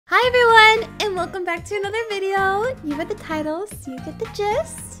Hi everyone, and welcome back to another video. You read the title, so you get the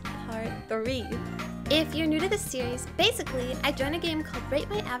gist. Part 3. If you're new to this series, basically, I joined a game called Rate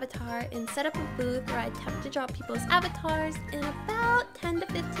My Avatar and set up a booth where I attempt to draw people's avatars in about 10 to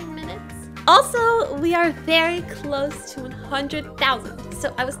 15 minutes. Also, we are very close to 100,000,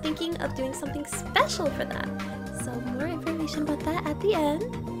 so I was thinking of doing something special for that. So more information about that at the end.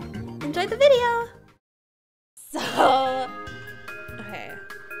 Enjoy the video! So, okay.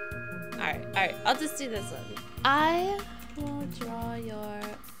 Alright, I'll just do this one. I will draw your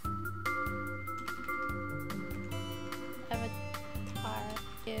avatar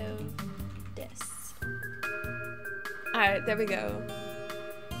in this. Alright, there we go.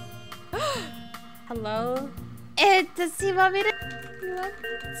 Hello? Does he want me to? You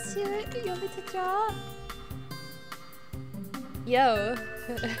want me to draw? Yo.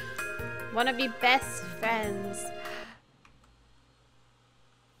 Wanna be best friends.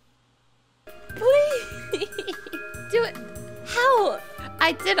 Please do it. How?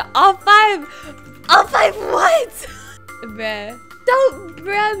 I did all 5. All 5 what? Bruh. Don't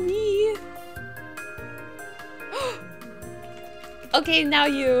bruh me. Okay, now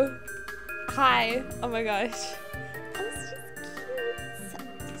you. Hi. Oh my gosh. That's just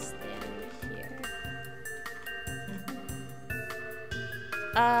cute. Stand here.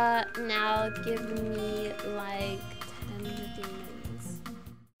 Now give me like 10 demons.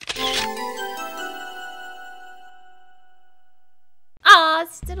 Aw,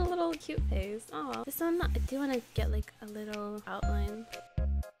 she did a little cute face. Aw. This one, I do want to get like a little outline.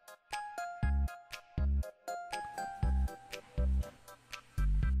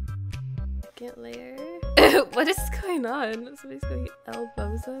 Second layer. What is going on? Somebody's going El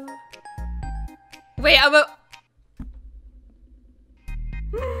Bozo. Wait, I'm a.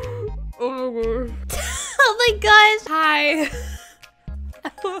 Oh my god. Oh my gosh. Hi.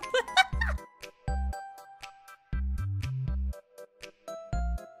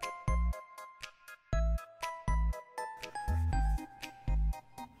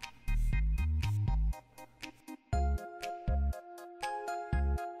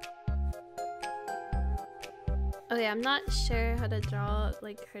 Okay, I'm not sure how to draw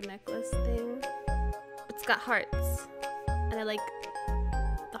like her necklace thing. It's got hearts, and I like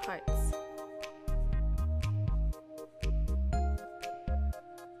the hearts.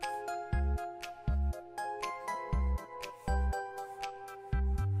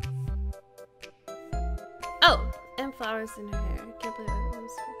 Oh, and flowers in her hair. I can't believe I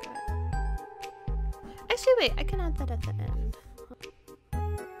almost forgot. Actually, wait, I can add that at the end.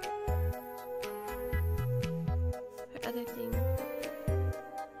 Other thing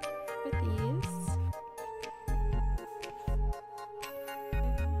for these.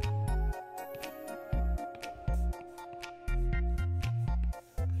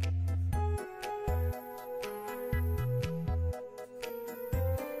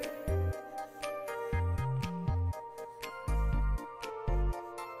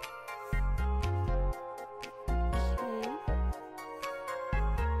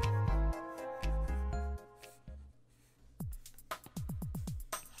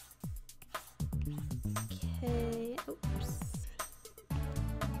 Okay, oops.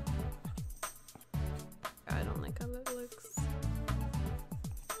 I don't like how that looks.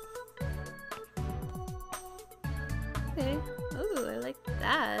 Okay, ooh, I like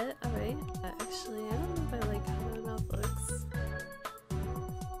that. Alright, actually, I don't know if I like how my mouth looks.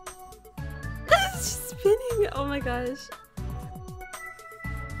 She's spinning! Oh my gosh.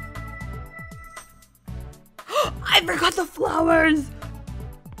 I forgot the flowers!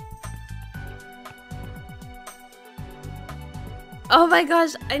 Oh my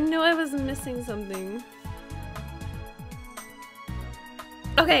gosh, I knew I was missing something.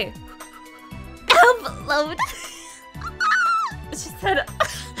 Okay. Help load. She said,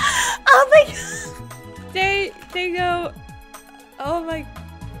 oh my god. There you go. Oh my.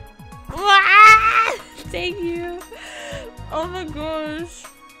 Thank you. Oh my gosh.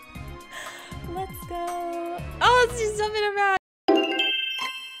 Let's go. Oh, she's jumping around.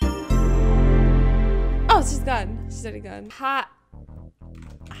 Oh, she's gone. She's already gone. Hi.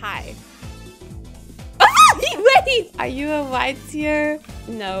 Wait! Are you a white tier?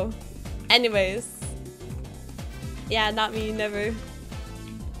 No. Anyways. Yeah, not me, never.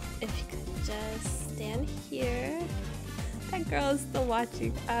 If you could just stand here. That girl is still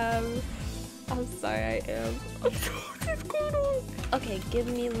watching. I'm sorry, I am. I'm sorry, what's going on? Okay, give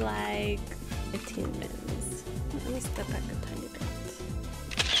me like 15 minutes. Let me step back a tiny bit.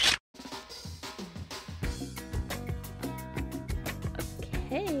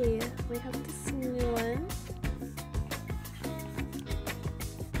 Okay, we have this new one.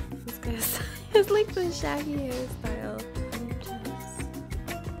 guy's it's like the shaggy hairstyle.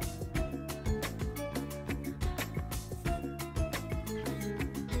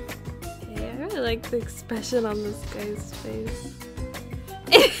 Okay, I really like the expression on this guy's face.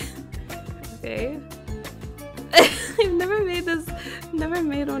 Okay. I've never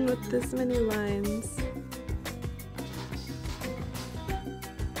made one with this many lines.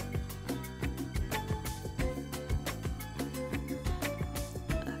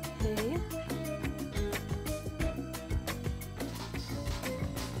 Okay.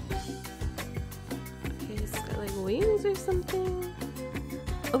 Okay, it's got like wings or something.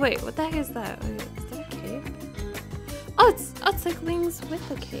 Oh wait, what the heck is that? Wait, is that a cape? Oh, it's like wings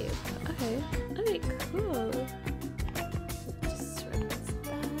with a cape. Okay. Alright, cool. Just erase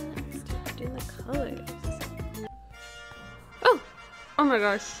that. Start doing the colors. Oh my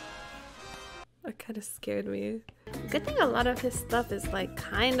gosh. That kind of scared me. Good thing a lot of his stuff is like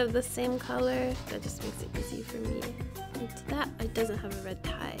kind of the same color. That just makes it easy for me. And that it doesn't have a red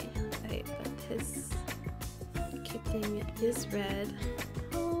tie. Right, but his cape thing is red.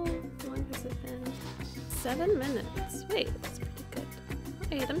 How long has it been? 7 minutes. Wait, that's pretty good.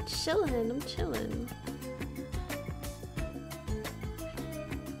 Alright, I'm chilling.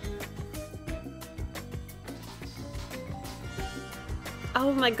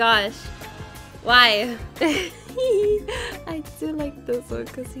 Oh my gosh. Why? I do like this one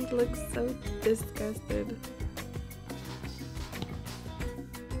because he looks so disgusted.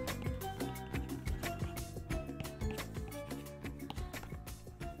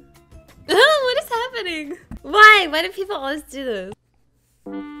 What is happening? Why? Why do people always do this?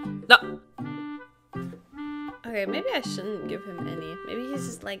 No. Okay, maybe I shouldn't give him any. Maybe he's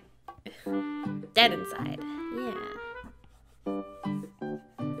just like dead inside. Yeah.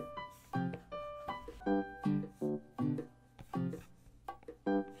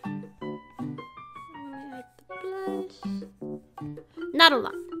 Not a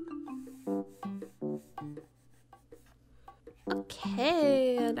lot.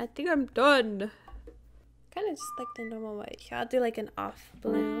 Okay, and I think I'm done. Kind of just like the normal white. Here, I'll do like an off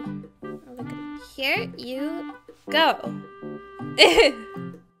blue. Here you go.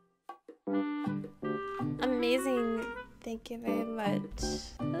 Amazing. Thank you very much.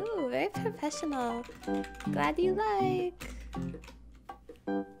 Oh, very professional. Glad you like.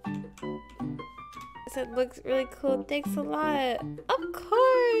 It looks really cool. Thanks a lot. Of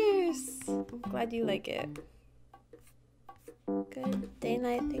course. I'm glad you like it. Good day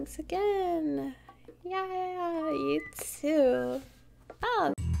night. Thanks again. Yeah, you too.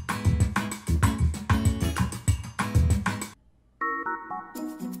 Oh.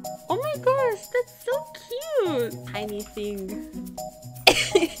 Oh my gosh, that's so cute. Tiny thing.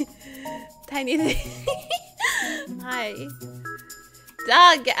 Tiny thing. Hi.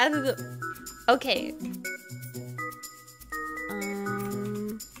 Dog, get out of the... Okay.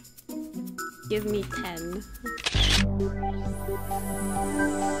 Give me 10.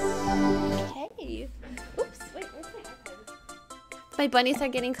 Okay. Oops, wait, where's my iPad? My bunnies are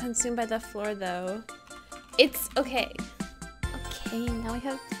getting consumed by the floor though. It's okay. Okay, now we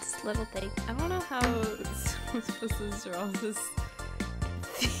have this little thing. I don't know how I'm supposed to draw this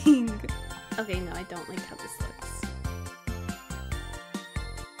thing. Okay, no, I don't like how this looks.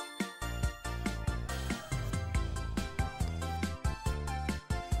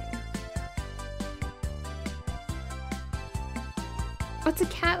 Oh, it's a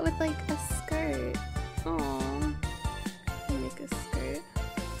cat with like a skirt. Aww. Make a skirt.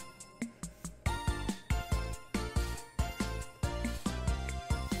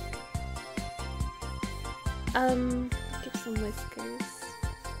 Give some whiskers.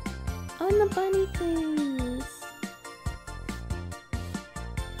 Oh, and the bunny things.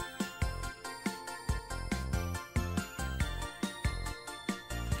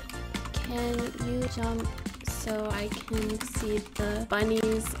 Can you jump so I can see the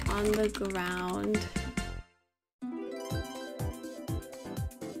bunnies on the ground?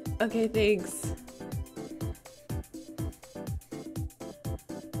 Okay, thanks.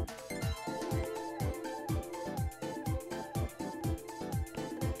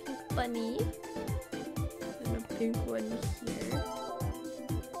 Pink bunny. And a pink one here.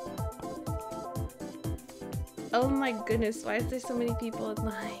 Oh my goodness, why is there so many people in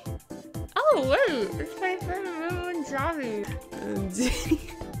line? Oh wait, it's my friend everyone Johnny.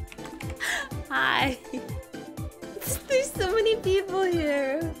 Hi. There's so many people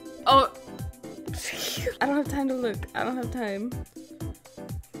here. Oh, I don't have time to look. I don't have time.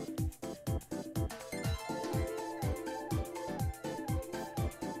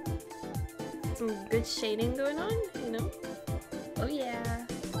 Some good shading going on, you know? Oh yeah.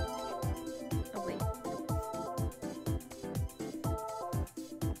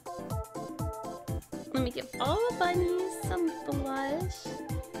 Let me give all the bunnies some blush.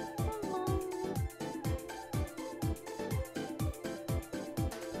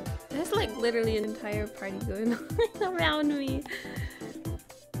 There's like literally an entire party going on around me.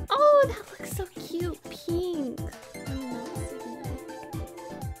 Oh, that looks so cute. Pink.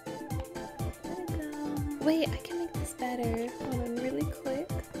 Wait, I can make this better. Hold on, really quick.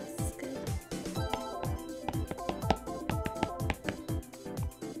 This is good.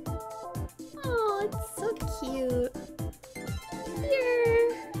 Oh, it's so cute. Here.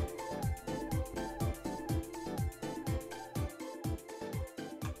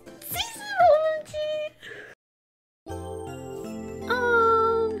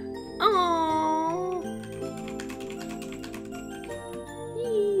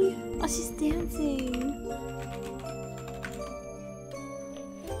 Oh, she's dancing.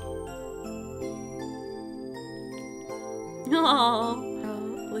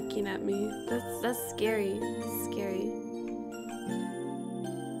 Oh, looking at me. That's scary. That's scary.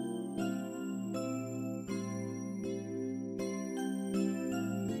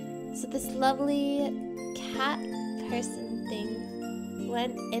 So this lovely cat person thing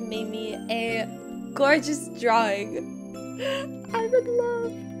went and made me a gorgeous drawing. I would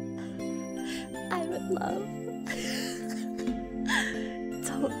love.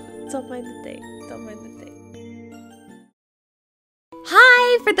 Don't mind the thing. Don't mind the thing.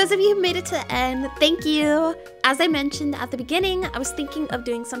 Hi! For those of you who made it to the end, thank you! As I mentioned at the beginning, I was thinking of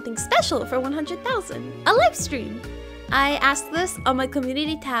doing something special for 100,000. A live stream! I asked this on my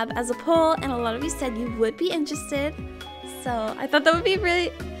community tab as a poll, and a lot of you said you would be interested. So I thought that would be really...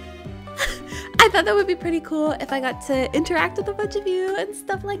 I thought that would be pretty cool if I got to interact with a bunch of you and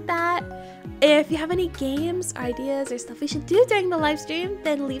stuff like that. If you have any games or ideas or stuff we should do during the live stream,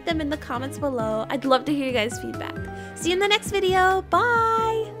 then leave them in the comments below. I'd love to hear you guys' feedback. See you in the next video.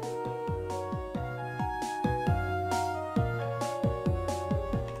 Bye!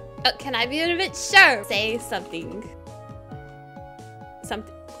 Oh, can I be a bit sure? Say something.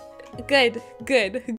 Something. Good.